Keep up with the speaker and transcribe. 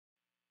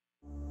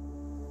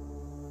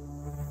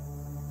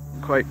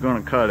quite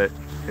going to cut it.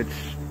 It's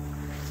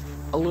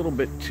a little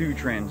bit too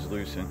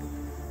translucent,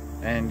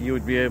 and you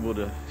would be able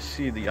to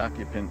see the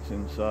occupants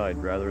inside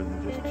rather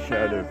than just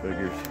shadow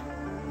figures.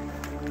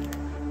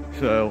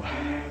 So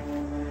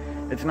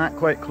it's not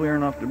quite clear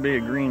enough to be a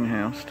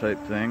greenhouse type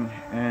thing,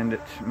 and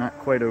it's not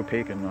quite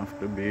opaque enough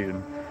to be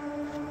an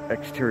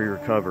exterior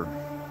cover.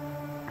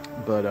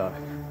 But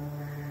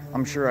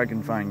I'm sure I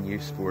can find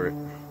use for it.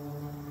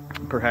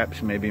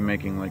 Perhaps maybe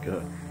making like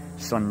a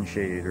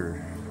sunshade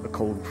or a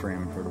cold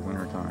frame for the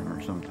winter time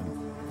or something.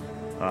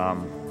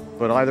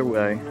 But either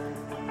way,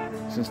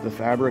 since the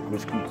fabric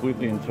was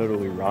completely and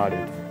totally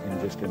rotted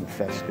and just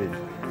infested,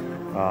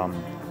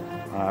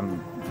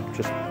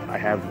 I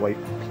have white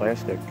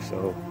plastic,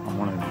 so I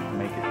want to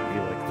make it be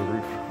like the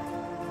roof.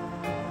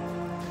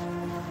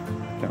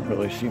 Don't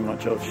really see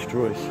much else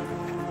choice.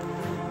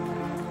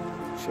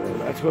 So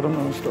that's what I'm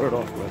going to start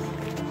off with.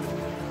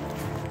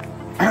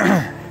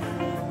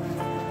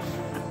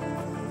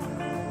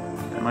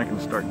 And I can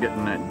start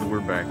getting that door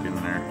back in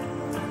there,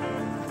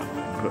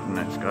 putting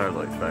that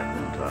skylight back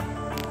on top.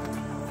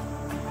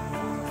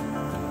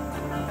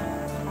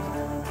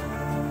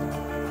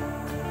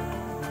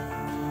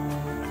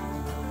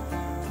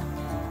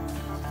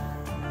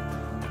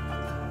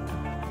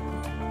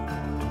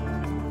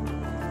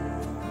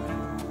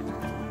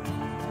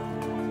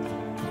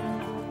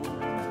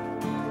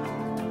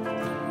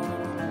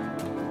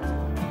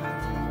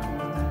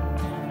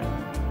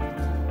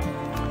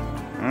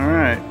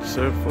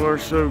 So far,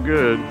 so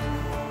good.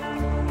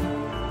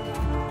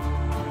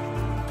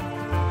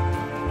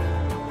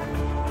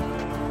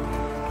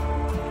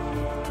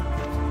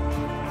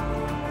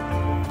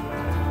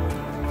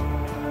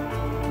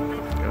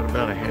 Got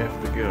about a half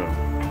to go.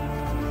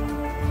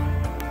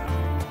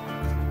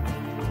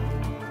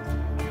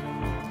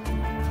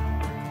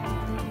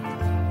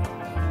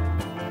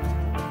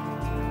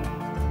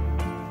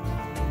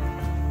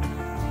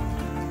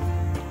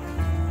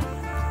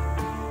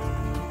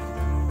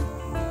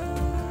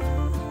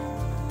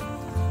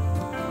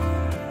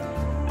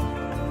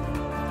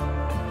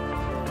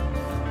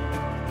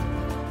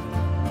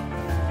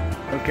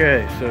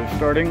 Okay, so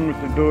starting with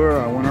the door,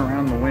 I went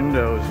around the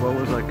window as well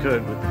as I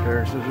could with the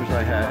pair of scissors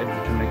I had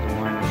to make the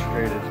line as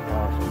straight as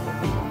possible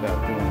without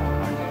doing all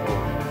kinds of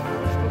bulking.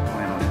 I still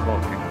plan on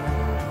bulking.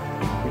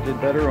 We did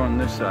better on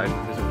this side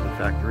because it was a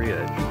factory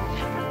edge.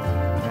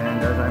 And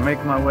as I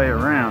make my way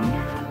around,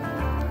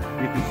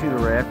 you can see the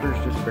rafters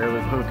just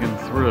barely poking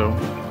through.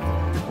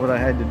 What I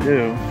had to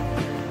do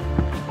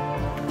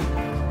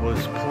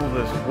was pull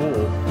this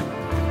wool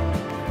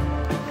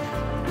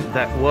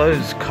that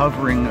was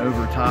covering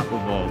over top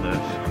of all this.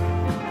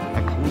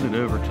 I pulled it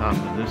over top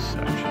of this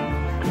section.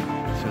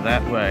 So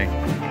that way,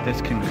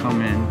 this can come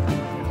in,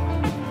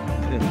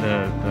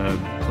 the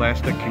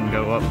plastic can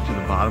go up to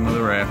the bottom of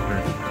the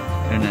rafter,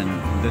 and then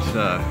this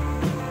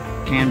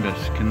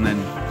canvas can then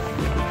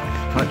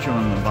touch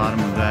on the bottom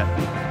of that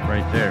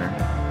right there.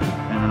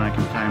 And then I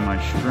can tie my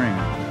string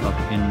up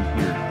in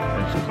here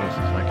as close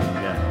as I can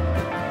get.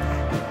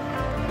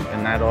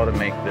 And that ought to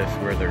make this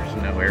where there's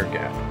no air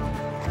gap.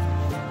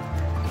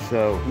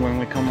 So when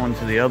we come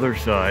onto the other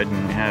side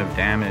and have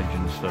damage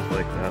and stuff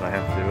like that, I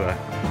have to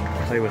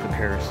play with a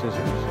pair of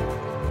scissors.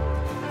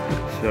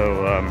 So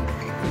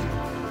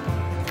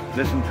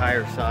this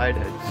entire side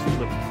had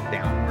slipped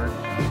downwards.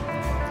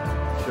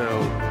 So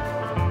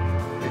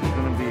it's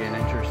going to be an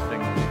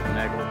interesting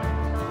finagle.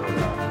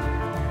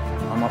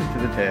 But I'm up to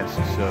the task,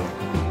 so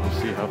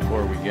we'll see how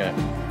far we get.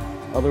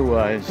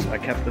 Otherwise, I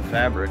kept the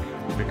fabric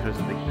because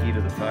of the heat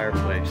of the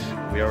fireplace.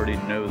 We already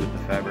know that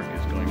the fabric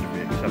is going to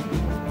be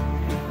acceptable.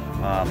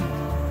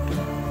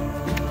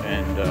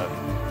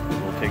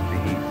 We'll take the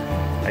heat.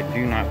 I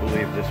do not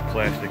believe this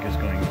plastic is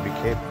going to be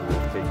capable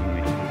of taking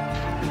the heat.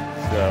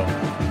 So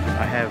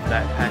I have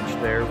that patch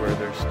there where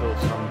there's still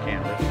some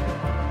canvas.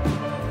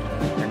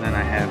 And then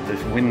I have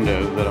this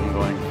window that I'm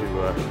going to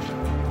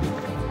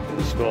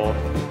install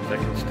that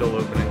can still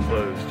open and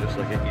close just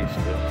like it used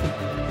to.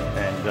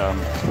 And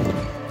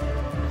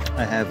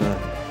I have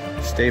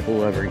a staple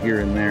lever here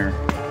and there.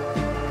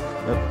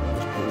 Oh,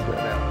 just pulled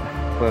that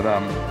out. But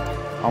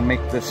I'll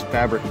make this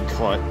fabric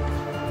cut,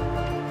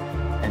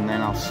 and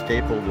then I'll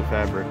staple the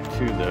fabric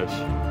to this,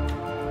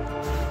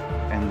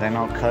 and then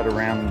I'll cut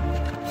around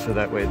so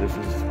that way this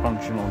is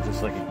functional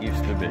just like it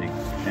used to be,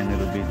 and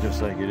it'll be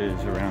just like it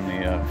is around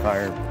the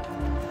fire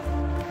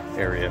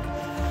area.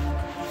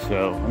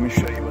 So let me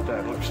show you what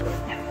that looks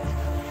like.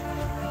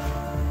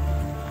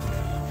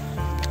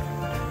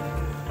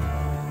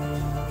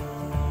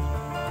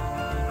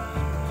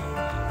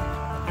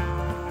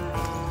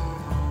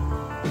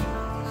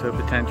 So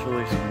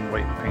potentially some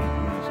white paint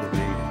on this will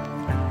be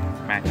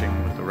matching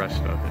with the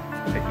rest of it.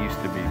 It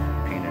used to be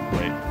painted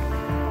white.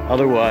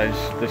 Otherwise,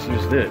 this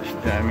is this.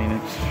 I mean,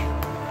 it's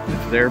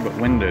there but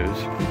windows.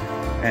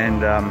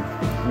 And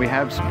we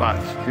have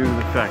spots due to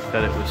the fact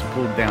that it was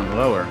pulled down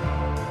lower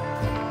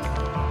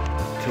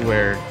to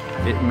where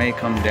it may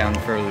come down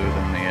further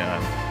than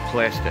the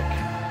plastic.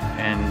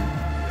 And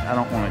I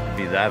don't want it to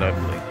be that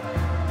ugly.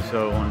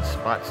 So on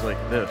spots like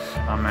this,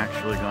 I'm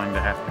actually going to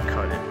have to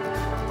cut it.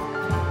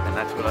 And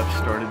that's what I've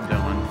started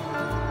doing,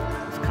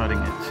 is cutting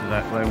it. So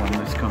that way when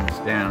this comes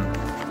down,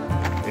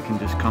 it can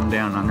just come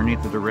down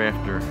underneath of the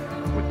rafter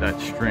with that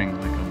string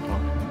like I'm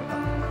talking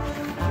about.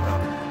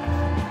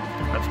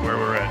 So that's where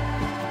we're at.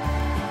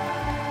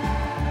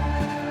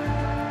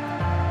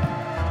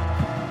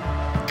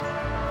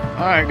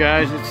 Alright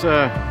guys, it's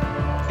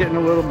getting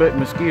a little bit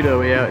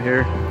mosquito-y out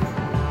here,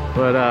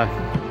 but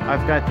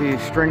I've got the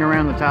string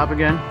around the top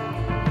again.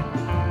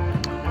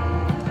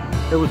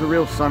 It was a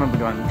real son of a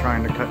gun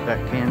trying to cut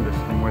that canvas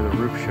from where the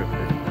roof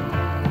shifted.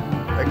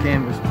 That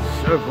canvas was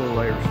several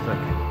layers thick.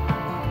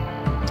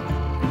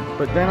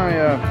 But then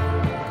I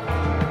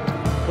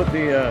put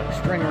the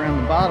string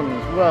around the bottom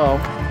as well.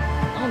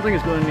 I don't think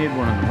it's going to need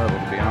one in the middle,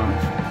 to be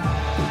honest.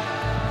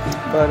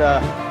 But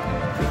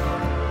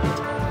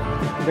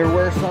there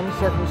were some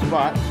certain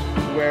spots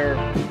where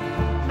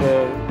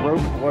the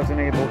rope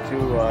wasn't able to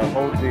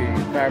hold the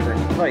fabric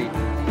tight,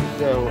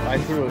 so I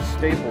threw a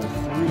staple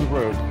through the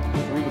rope,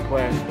 through the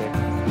plastic,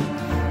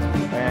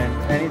 and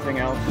anything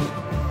else,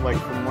 like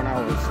from when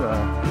I was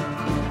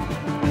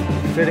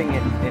fitting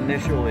it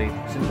initially,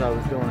 since I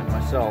was doing it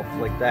myself,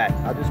 like that,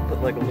 I just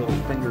put like a little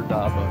finger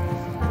dab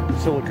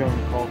of silicone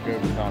caulk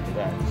over top of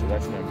that, so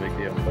that's no big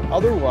deal. But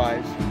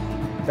otherwise,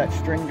 that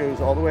string goes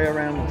all the way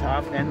around the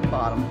top and the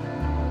bottom,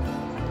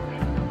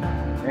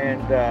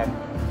 and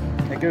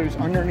it goes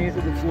underneath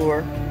of the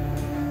floor.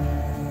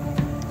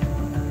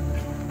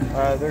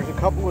 There's a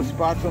couple of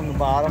spots on the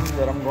bottom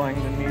that I'm going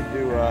to need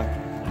to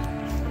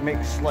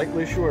make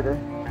slightly shorter,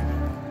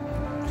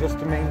 just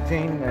to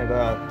maintain that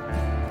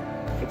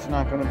it's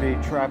not going to be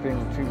trapping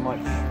too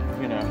much,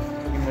 you know,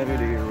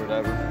 humidity or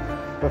whatever.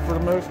 But for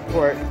the most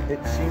part,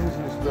 it seems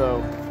as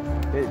though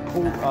it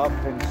pulled up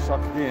and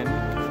sucked in.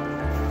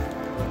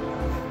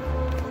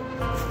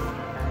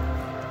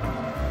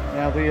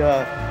 Now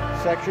the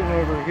section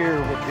over here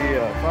with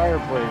the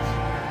fireplace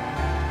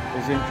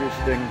is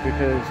interesting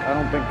because I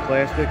don't think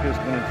plastic is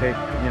going to take,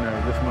 you know,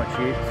 this much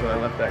heat, so I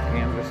left that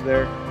canvas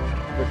there.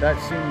 But that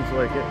seems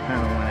like it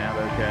kind of went out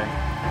okay.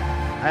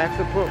 I have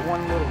to put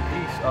one little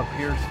piece up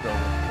here still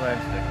with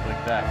plastic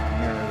like that,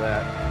 mirror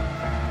that.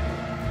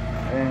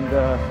 And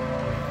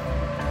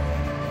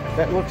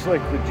that looks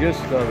like the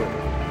gist of it.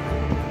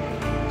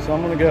 So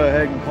I'm going to go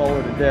ahead and call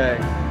it a day.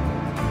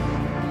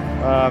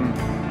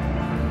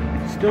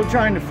 Still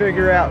trying to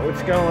figure out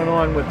what's going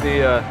on with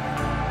the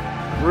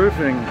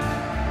roofing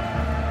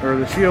or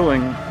the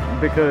ceiling,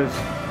 because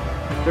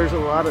there's a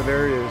lot of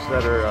areas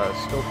that are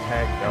still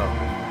tagged up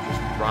and just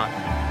rotten,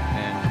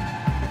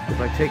 and if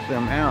I take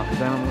them out,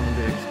 then I'm going to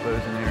be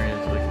exposing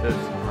areas like this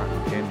and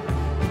rotten canvas.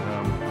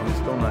 I'm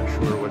still not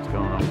sure what's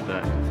going on with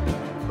that,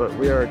 but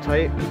we are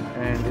tight,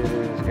 and it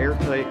is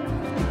airtight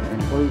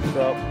and closed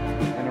up,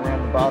 and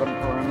around the bottom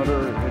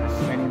perimeter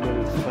it's any bit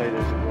as tight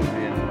as it would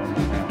be in a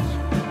normal house.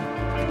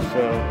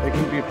 So it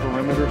can be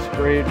perimeter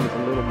sprayed with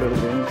a little bit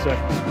of insect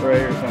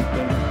spray or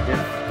something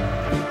if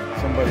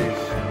somebody's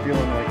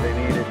feeling like they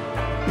need it,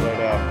 but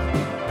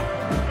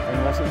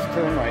unless it's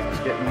termites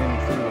getting in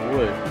through the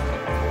wood,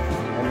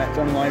 and that's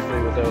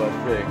unlikely with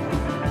OSB,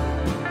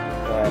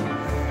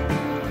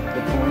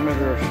 the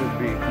perimeter should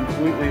be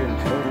completely and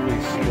totally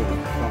sealed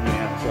from the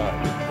outside,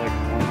 like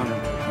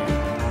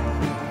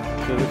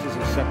 100%. So this is a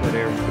separate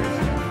air space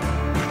now.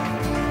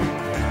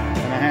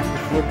 And I have to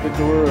flip the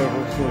door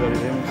over so that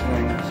it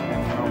in-swings, and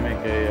then I'll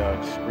make a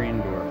screen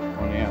door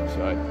on the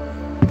outside.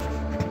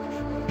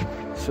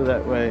 So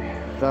that way,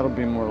 that'll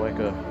be more like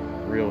a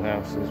real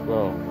house as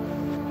well.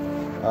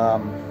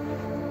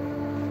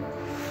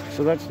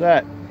 So that's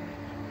that.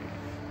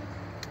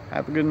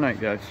 Have a good night,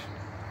 guys.